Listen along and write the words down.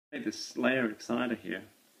Made this layer exciter here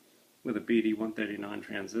with a BD139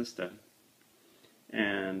 transistor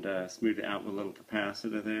and smoothed it out with a little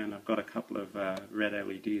capacitor there, and I've got a couple of red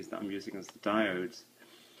LEDs that I'm using as the diodes,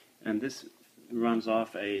 and this runs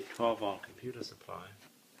off a 12-volt computer supply.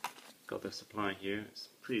 Got the supply here. It's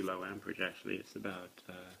pretty low amperage actually. It's about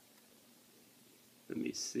let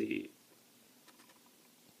me see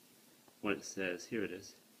what it says. Here it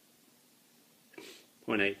is,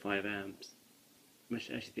 0.85 amps.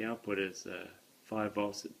 Actually, the output is 5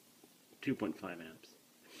 volts at 2.5 amps,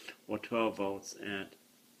 or 12 volts at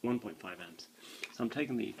 1.5 amps. So I'm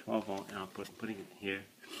taking the 12 volt output and putting it here.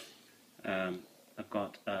 I've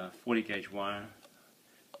got a 40 gauge wire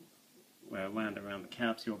wound around the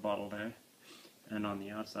capsule bottle there, and on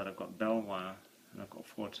the outside I've got bell wire, and I've got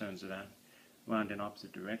 4 turns of that wound in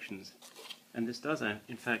opposite directions. And this does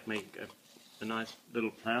in fact make a nice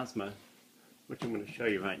little plasma, which I'm going to show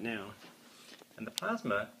you right now. And the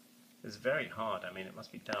plasma is very hot. I mean, it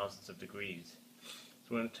must be thousands of degrees.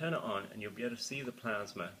 So we're going to turn it on, and you'll be able to see the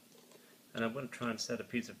plasma. And I'm going to try and set a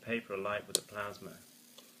piece of paper alight with the plasma.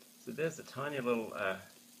 So there's the tiny little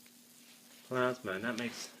plasma, and that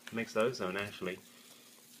makes ozone actually.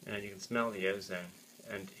 And you can smell the ozone.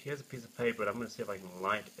 And here's a piece of paper, and I'm going to see if I can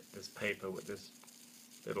light this paper with this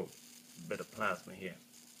little bit of plasma here.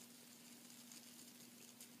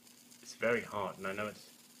 It's very hot, and I know it's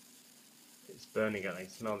burning it. I can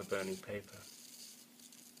smell the burning paper.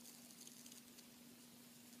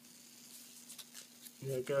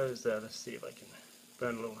 There it goes. Let's see if I can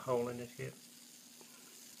burn a little hole in it here.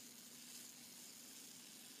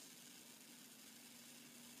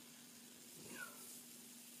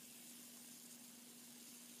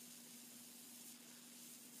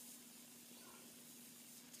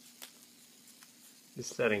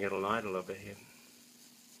 Just setting it alight a little bit here.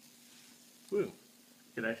 Woo! You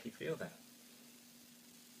can actually feel that.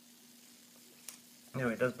 Now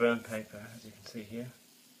it does burn paper, as you can see here.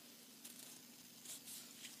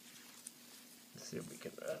 Let's see if we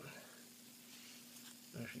can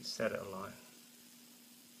actually set it alight.